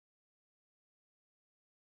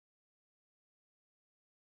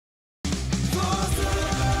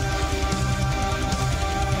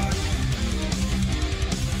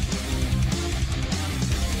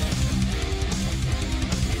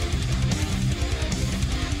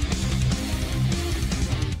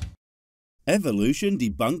Evolution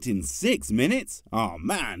debunked in 6 minutes? Oh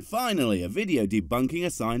man, finally a video debunking a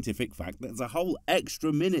scientific fact that's a whole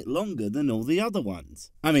extra minute longer than all the other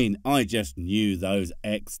ones. I mean, I just knew those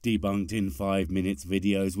X debunked in 5 minutes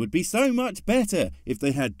videos would be so much better if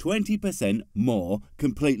they had 20% more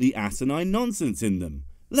completely asinine nonsense in them.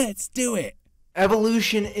 Let's do it!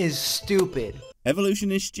 Evolution is stupid.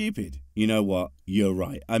 Evolution is stupid? You know what? You're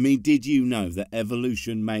right. I mean, did you know that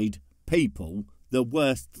evolution made people the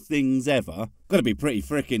worst things ever? Gotta be pretty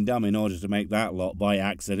frickin' dumb in order to make that lot by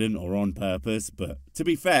accident or on purpose, but to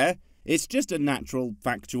be fair, it's just a natural,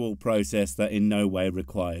 factual process that in no way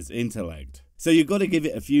requires intellect. So you gotta give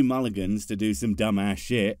it a few mulligans to do some dumbass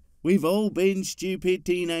shit. We've all been stupid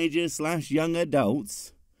teenagers / young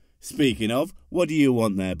adults. Speaking of, what do you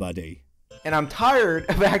want there, buddy? And I'm tired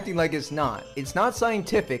of acting like it's not. It's not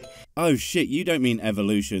scientific. Oh shit, you don't mean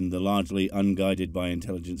evolution, the largely unguided by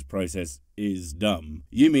intelligence process, is dumb.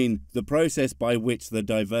 You mean the process by which the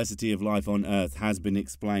diversity of life on Earth has been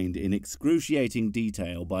explained in excruciating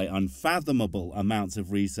detail by unfathomable amounts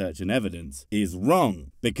of research and evidence is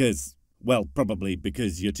wrong. Because, well, probably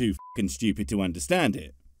because you're too fucking stupid to understand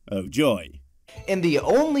it. Oh joy. And the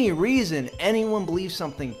only reason anyone believes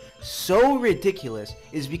something so ridiculous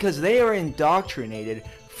is because they are indoctrinated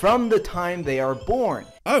from the time they are born.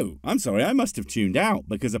 Oh, I'm sorry, I must have tuned out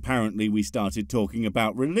because apparently we started talking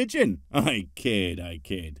about religion. I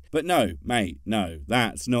kid. But no, mate, no,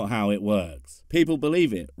 that's not how it works. People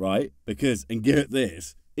believe it, right? Because, and get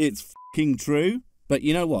this, it's fucking true. But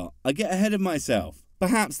you know what? I get ahead of myself.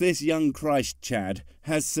 Perhaps this young Christ Chad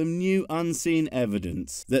has some new unseen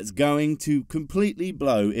evidence that's going to completely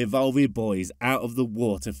blow Evolve Boys out of the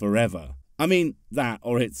water forever. I mean, that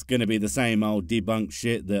or it's gonna be the same old debunk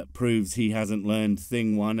shit that proves he hasn't learned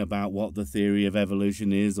thing one about what the theory of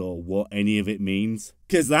evolution is or what any of it means.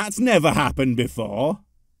 'Cause that's never happened before.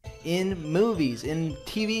 In movies, in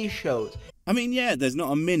TV shows. I mean, yeah, there's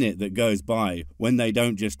not a minute that goes by when they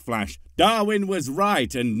don't just flash, "Darwin was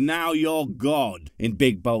right and now you're God," in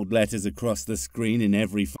big bold letters across the screen in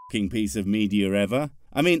every fucking piece of media ever.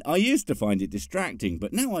 I mean, I used to find it distracting,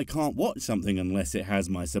 but now I can't watch something unless it has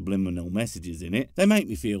my subliminal messages in it. They make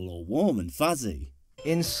me feel all warm and fuzzy.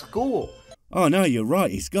 In school. Oh no, you're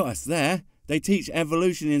right, he's got us there. They teach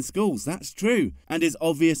evolution in schools, that's true, and is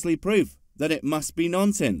obviously proof that it must be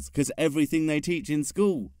nonsense, because everything they teach in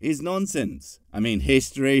school is nonsense. I mean,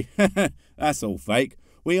 history, that's all fake.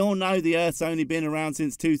 We all know the Earth's only been around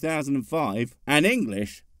since 2005. And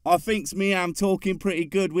English, I thinks me I'm talking pretty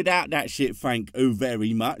good without that shit, thank you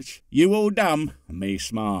very much. You all dumb, me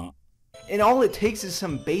smart. And all it takes is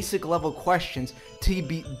some basic level questions to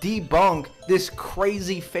debunk this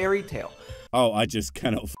crazy fairy tale. Oh, I just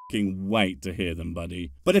cannot fucking wait to hear them,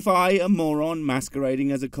 buddy. But if I, a moron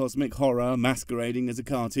masquerading as a cosmic horror, masquerading as a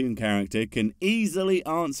cartoon character, can easily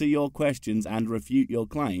answer your questions and refute your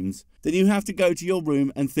claims, then you have to go to your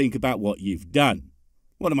room and think about what you've done.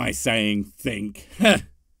 What am I saying? Think.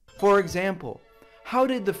 For example, how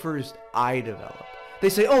did the first eye develop? They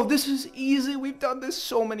say, oh, this is easy, we've done this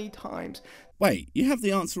so many times. Wait, you have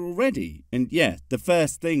the answer already. And yeah, the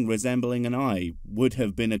first thing resembling an eye would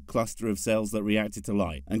have been a cluster of cells that reacted to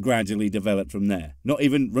light and gradually developed from there. Not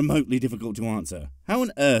even remotely difficult to answer. How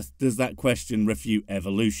on earth does that question refute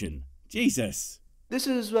evolution? Jesus. This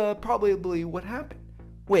is probably what happened.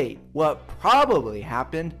 Wait, what probably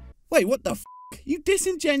happened? Wait, what the f***? You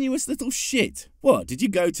disingenuous little shit. What, did you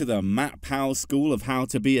go to the Matt Powell school of how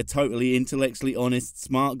to be a totally intellectually honest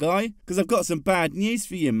smart guy? Because I've got some bad news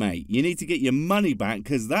for you, mate. You need to get your money back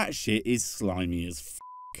because that shit is slimy as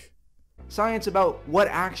f***. Science about what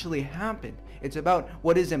actually happened. It's about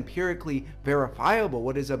what is empirically verifiable,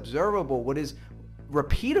 what is observable, what is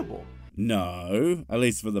repeatable. No, at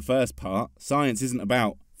least for the first part. Science isn't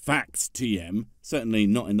about facts, TM. Certainly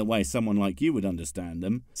not in the way someone like you would understand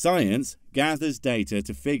them. Science gathers data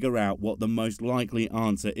to figure out what the most likely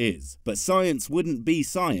answer is. But science wouldn't be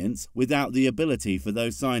science without the ability for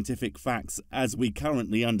those scientific facts, as we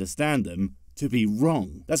currently understand them, to be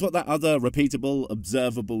wrong. That's what that other repeatable,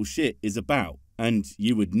 observable shit is about. And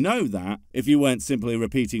you would know that if you weren't simply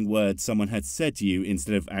repeating words someone had said to you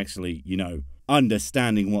instead of actually,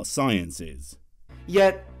 understanding what science is.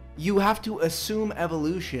 Yet, you have to assume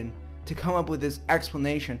evolution to come up with this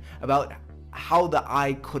explanation about how the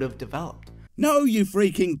eye could have developed. No, you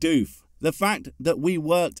freaking doof. The fact that we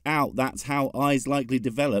worked out that's how eyes likely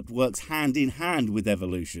developed works hand in hand with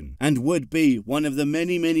evolution, and would be one of the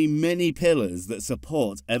many pillars that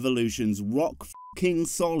support evolution's rock-f***ing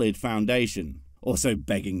solid foundation. Also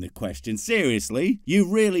begging the question, seriously?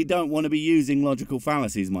 You really don't want to be using logical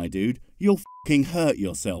fallacies, my dude. You'll f***ing hurt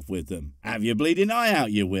yourself with them. Have your bleeding eye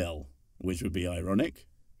out, you will. which would be ironic.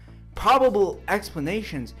 Probable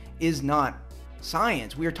explanations is not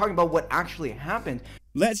science. We are talking about what actually happened.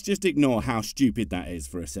 Let's just ignore how stupid that is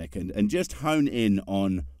for a second and just hone in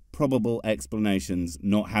on probable explanations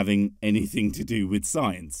not having anything to do with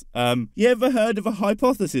science. You ever heard of a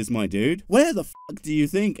hypothesis, my dude? Where the fuck do you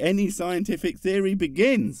think any scientific theory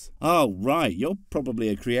begins? Oh, right, you're probably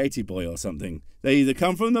a creative boy or something. They either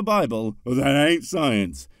come from the Bible or that ain't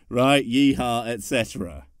science, right? Yeehaw,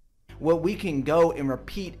 etc. What we can go and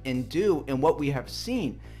repeat and do and what we have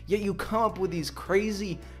seen. Yet you come up with these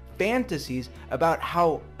crazy fantasies about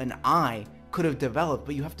how an eye could have developed,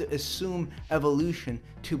 but you have to assume evolution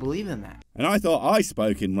to believe in that. And I thought I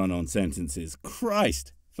spoke in run-on sentences.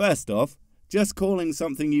 Christ! First off, just calling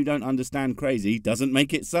something you don't understand crazy doesn't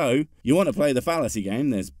make it so. You want to play the fallacy game,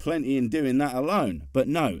 there's plenty in doing that alone. But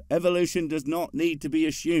no, evolution does not need to be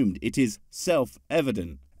assumed. It is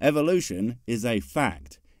self-evident. Evolution is a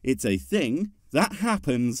fact. It's a thing that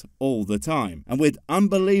happens all the time, and with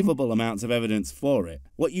unbelievable amounts of evidence for it.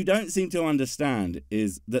 What you don't seem to understand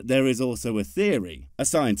is that there is also a theory, a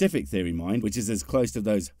scientific theory, mind, which is as close to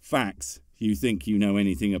those facts you think you know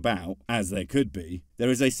anything about as there could be. There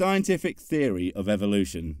is a scientific theory of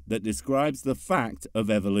evolution that describes the fact of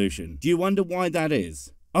evolution. Do you wonder why that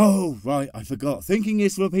is? Oh, right, I forgot. Thinking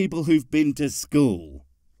is for people who've been to school.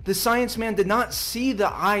 The science man did not see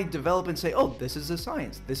the eye develop and say, oh, this is the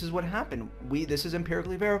science. This is what happened. This is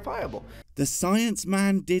empirically verifiable. The science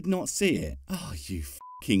man did not see it? Oh, you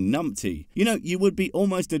fucking numpty. You know, you would be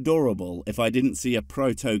almost adorable if I didn't see a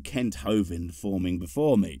proto-Kent Hovind forming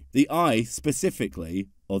before me. The eye specifically,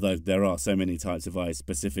 although there are so many types of eye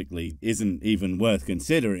specifically, isn't even worth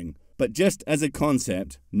considering. But just as a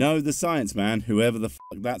concept, no, the science man, whoever the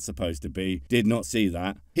fuck that's supposed to be, did not see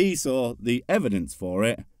that. He saw the evidence for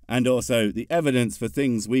it, and also the evidence for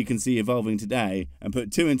things we can see evolving today, and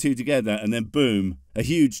put two and two together, and then boom, a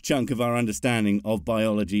huge chunk of our understanding of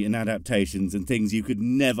biology and adaptations and things you could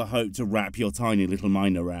never hope to wrap your tiny little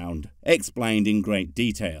mind around, explained in great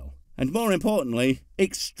detail. And more importantly,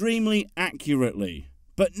 extremely accurately.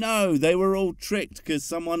 But no, they were all tricked because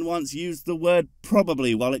someone once used the word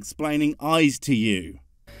probably while explaining eyes to you.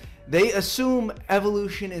 They assume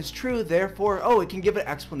evolution is true, therefore, oh, it can give an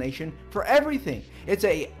explanation for everything. It's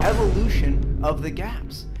a evolution of the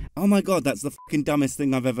gaps. Oh my god, that's the fucking dumbest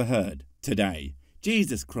thing I've ever heard today.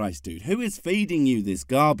 Jesus Christ, dude, who is feeding you this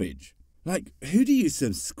garbage? Like, who do you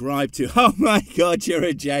subscribe to? Oh my god, you're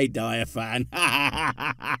a Jay Dyer fan.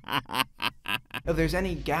 If there's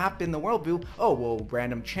any gap in the world view, oh, well,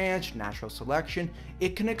 random chance, natural selection,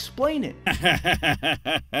 it can explain it.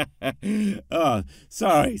 Oh,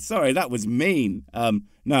 sorry, that was mean.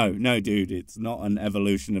 No, dude, it's not an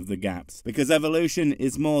evolution of the gaps. Because evolution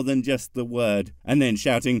is more than just the word, and then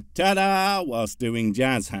shouting, ta-da, whilst doing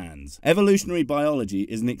jazz hands. Evolutionary biology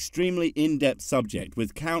is an extremely in-depth subject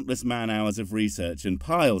with countless man-hours of research and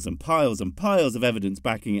piles and piles and piles of evidence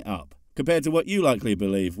backing it up. Compared to what you likely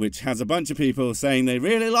believe, which has a bunch of people saying they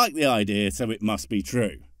really like the idea, so it must be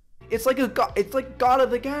true. It's like God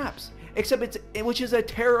of the gaps, except which is a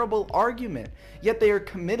terrible argument. Yet they are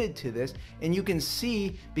committed to this, and you can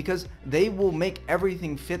see because they will make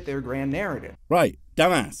everything fit their grand narrative. Right,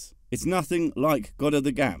 dumbass. It's nothing like God of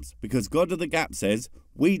the Gaps, because God of the Gap says,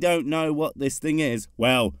 we don't know what this thing is.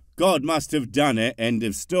 Well, God must have done it, end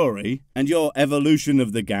of story. And your evolution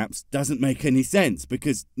of the gaps doesn't make any sense,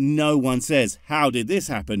 because no one says, how did this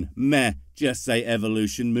happen? Meh, just say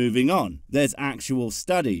evolution, moving on. There's actual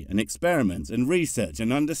study and experiments and research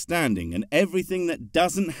and understanding and everything that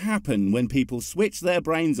doesn't happen when people switch their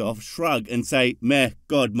brains off, shrug and say, meh,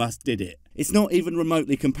 God must did it. It's not even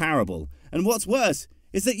remotely comparable. And what's worse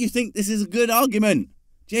is that you think this is a good argument.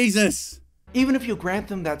 Jesus! Even if you grant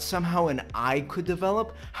them that somehow an eye could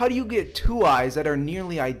develop, how do you get two eyes that are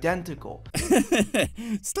nearly identical?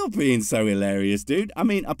 Stop being so hilarious, dude. I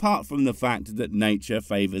mean, apart from the fact that nature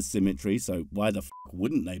favors symmetry, so why the fuck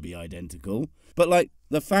wouldn't they be identical? But like,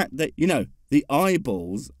 the fact that, you know, the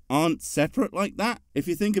eyeballs aren't separate like that. If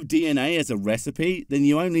you think of DNA as a recipe, then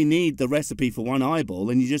you only need the recipe for one eyeball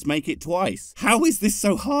and you just make it twice. How is this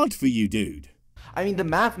so hard for you, dude? I mean, the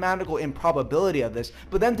mathematical improbability of this,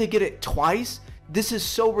 but then to get it twice, this is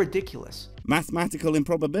so ridiculous. Mathematical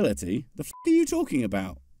improbability? The f*** are you talking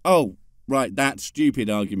about? Oh, right, that stupid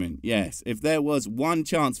argument, yes. If there was one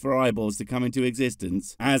chance for eyeballs to come into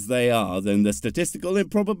existence, as they are, then the statistical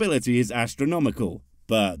improbability is astronomical.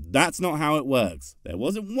 But that's not how it works. There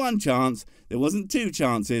wasn't one chance, there wasn't two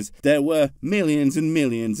chances, there were millions and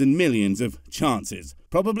millions and millions of chances.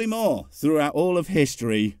 Probably more throughout all of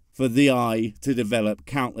history. for the eye to develop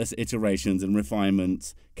countless iterations and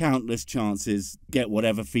refinements, countless chances, get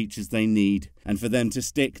whatever features they need, and for them to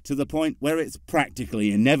stick to the point where it's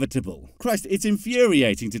practically inevitable. Christ, it's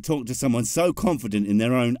infuriating to talk to someone so confident in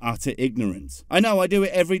their own utter ignorance. I know I do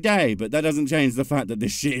it every day, but that doesn't change the fact that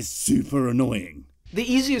this shit is super annoying. The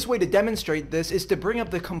easiest way to demonstrate this is to bring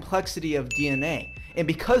up the complexity of DNA. And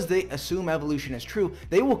because they assume evolution is true,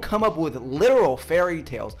 they will come up with literal fairy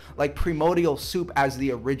tales like primordial soup as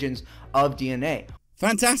the origins of DNA.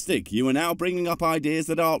 Fantastic! You are now bringing up ideas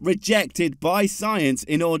that are rejected by science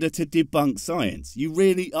in order to debunk science. You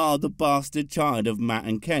really are the bastard child of Matt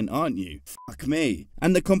and Ken, aren't you? Fuck me.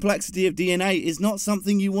 And the complexity of DNA is not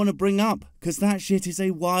something you want to bring up, because that shit is a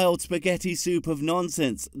wild spaghetti soup of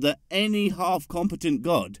nonsense that any half-competent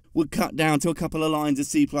god would cut down to a couple of lines of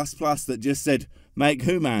C++ that just said, make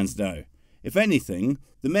humans dough. If anything,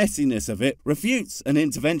 the messiness of it refutes an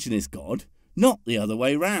interventionist god, not the other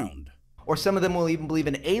way round. Or some of them will even believe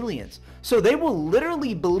in aliens. So they will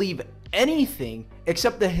literally believe anything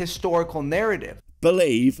except the historical narrative.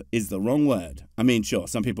 Believe is the wrong word. I mean, sure,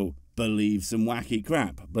 some people believe some wacky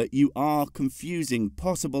crap, but you are confusing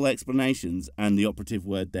possible explanations, and the operative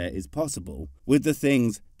word there is possible, with the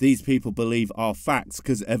things these people believe are facts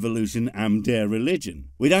because evolution am their religion.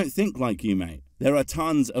 We don't think like you, mate. There are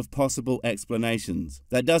tons of possible explanations.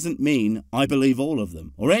 That doesn't mean I believe all of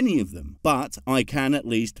them, or any of them, but I can at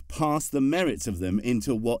least pass the merits of them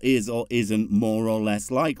into what is or isn't more or less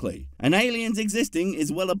likely. And aliens existing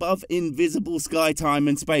is well above invisible sky, time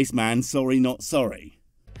and spaceman, sorry not sorry.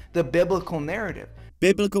 The biblical narrative.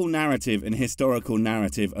 Biblical narrative and historical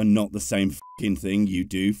narrative are not the same fucking thing, you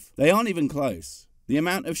doof. They aren't even close. The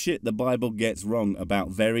amount of shit the Bible gets wrong about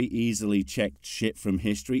very easily checked shit from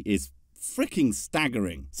history is freaking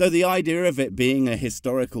staggering. So the idea of it being a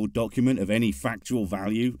historical document of any factual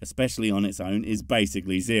value, especially on its own, is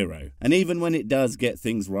basically zero. And even when it does get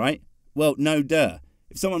things right, well, no duh.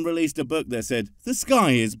 If someone released a book that said, the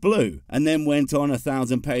sky is blue, and then went on a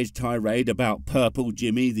 1,000-page tirade about Purple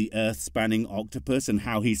Jimmy, the earth-spanning octopus, and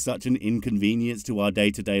how he's such an inconvenience to our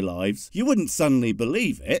day-to-day lives, you wouldn't suddenly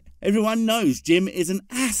believe it. Everyone knows Jim is an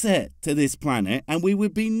asset to this planet, and we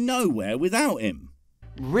would be nowhere without him.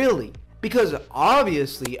 Really? Because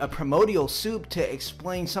obviously a primordial soup to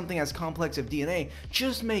explain something as complex as DNA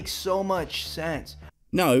just makes so much sense.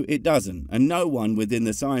 No, it doesn't, and no one within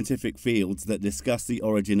the scientific fields that discuss the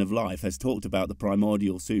origin of life has talked about the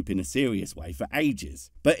primordial soup in a serious way for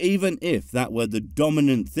ages. But even if that were the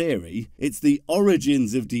dominant theory, it's the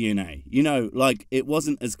origins of DNA. You know, like it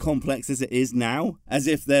wasn't as complex as it is now, as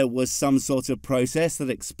if there was some sort of process that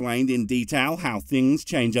explained in detail how things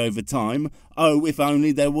change over time. Oh, if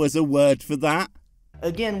only there was a word for that.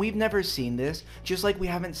 Again, we've never seen this, just like we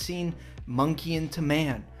haven't seen monkey into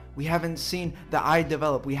man. We haven't seen the eye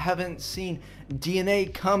develop. We haven't seen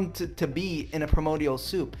DNA come to be in a primordial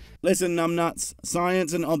soup. Listen, numbnuts,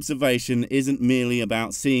 science and observation isn't merely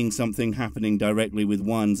about seeing something happening directly with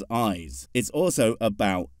one's eyes. It's also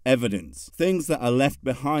about evidence, things that are left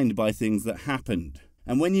behind by things that happened.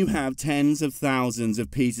 And when you have tens of thousands of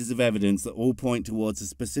pieces of evidence that all point towards a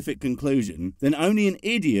specific conclusion, then only an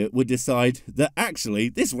idiot would decide that actually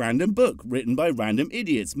this random book written by random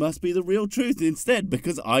idiots must be the real truth instead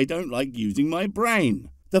because I don't like using my brain.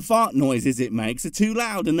 The fart noises it makes are too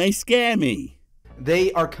loud and they scare me.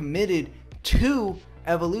 They are committed to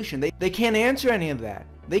evolution. They can't answer any of that.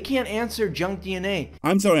 They can't answer junk DNA.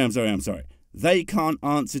 I'm sorry. They can't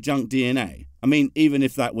answer junk DNA. I mean, even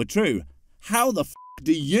if that were true, how the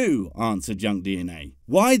do you answer junk DNA?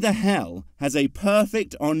 Why the hell has a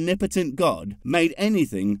perfect, omnipotent God made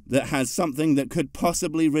anything that has something that could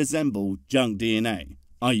possibly resemble junk DNA?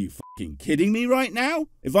 Are you fucking kidding me right now?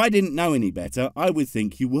 If I didn't know any better, I would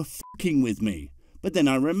think you were fucking with me. But then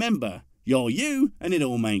I remember, you're you, and it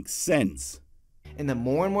all makes sense. And the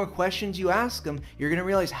more and more questions you ask them, you're going to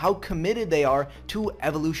realize how committed they are to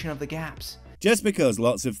evolution of the gaps. Just because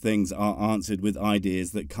lots of things are answered with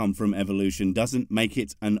ideas that come from evolution doesn't make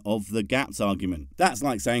it an of the gaps argument. That's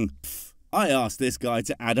like saying, I asked this guy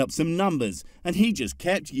to add up some numbers, and he just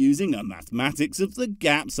kept using a mathematics of the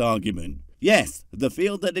gaps argument. Yes, the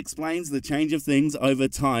field that explains the change of things over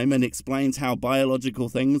time and explains how biological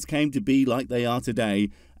things came to be like they are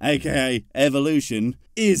today, aka evolution,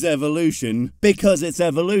 is evolution because it's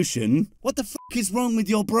evolution. What the fuck is wrong with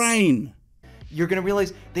your brain? You're going to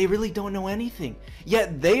realize they really don't know anything.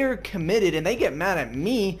 Yet they are committed and they get mad at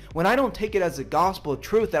me when I don't take it as a gospel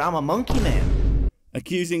truth that I'm a monkey man.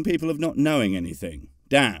 Accusing people of not knowing anything.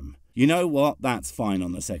 Damn. You know what? That's fine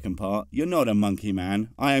on the second part. You're not a monkey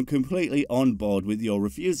man. I am completely on board with your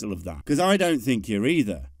refusal of that. Because I don't think you're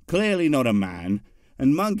either. Clearly not a man.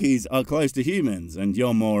 And monkeys are close to humans, and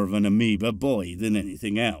you're more of an amoeba boy than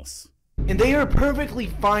anything else. And they are perfectly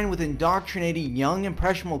fine with indoctrinating young,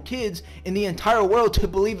 impressionable kids in the entire world to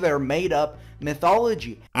believe their made-up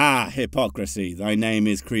mythology. Ah, hypocrisy, thy name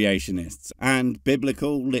is creationists, and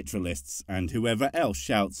biblical literalists, and whoever else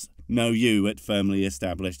shouts "know you" at firmly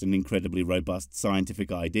established and incredibly robust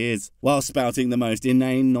scientific ideas, while spouting the most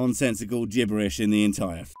inane, nonsensical gibberish in the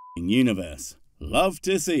entire f***ing universe. Love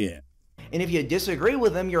to see it. And if you disagree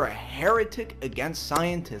with them, you're a heretic against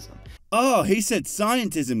scientism. Oh, he said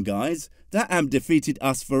scientism, guys. That defeated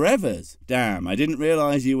us forevers. Damn, I didn't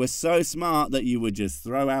realise you were so smart that you would just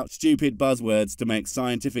throw out stupid buzzwords to make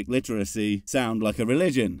scientific literacy sound like a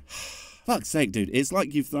religion. Fuck's sake, dude, it's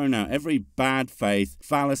like you've thrown out every bad faith,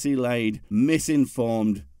 fallacy-laid,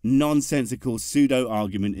 misinformed, nonsensical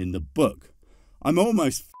pseudo-argument in the book. I'm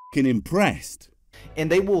almost fucking impressed. And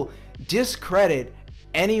they will discredit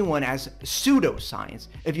anyone as pseudoscience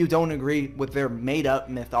if you don't agree with their made-up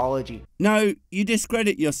mythology. No, you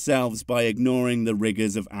discredit yourselves by ignoring the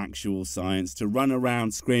rigours of actual science to run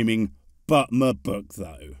around screaming, "But my book,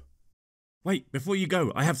 though." Wait, before you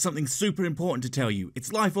go, I have something super important to tell you.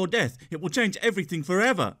 It's life or death. It will change everything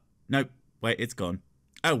forever. Nope, wait, it's gone.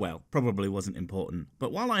 Oh well, probably wasn't important.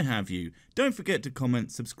 But while I have you, don't forget to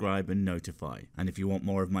comment, subscribe and notify. And if you want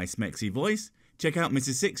more of my smexy voice, check out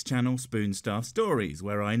Mrs. Six's channel, Spoonstaff Stories,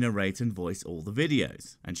 where I narrate and voice all the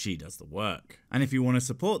videos, and she does the work. And if you want to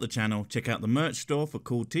support the channel, check out the merch store for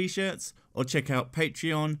cool t-shirts, or check out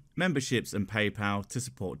Patreon, memberships and PayPal to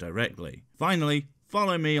support directly. Finally,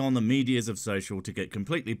 follow me on the medias of social to get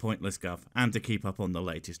completely pointless guff and to keep up on the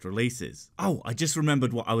latest releases. Oh, I just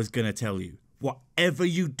remembered what I was going to tell you. Whatever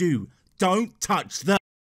you do, don't touch the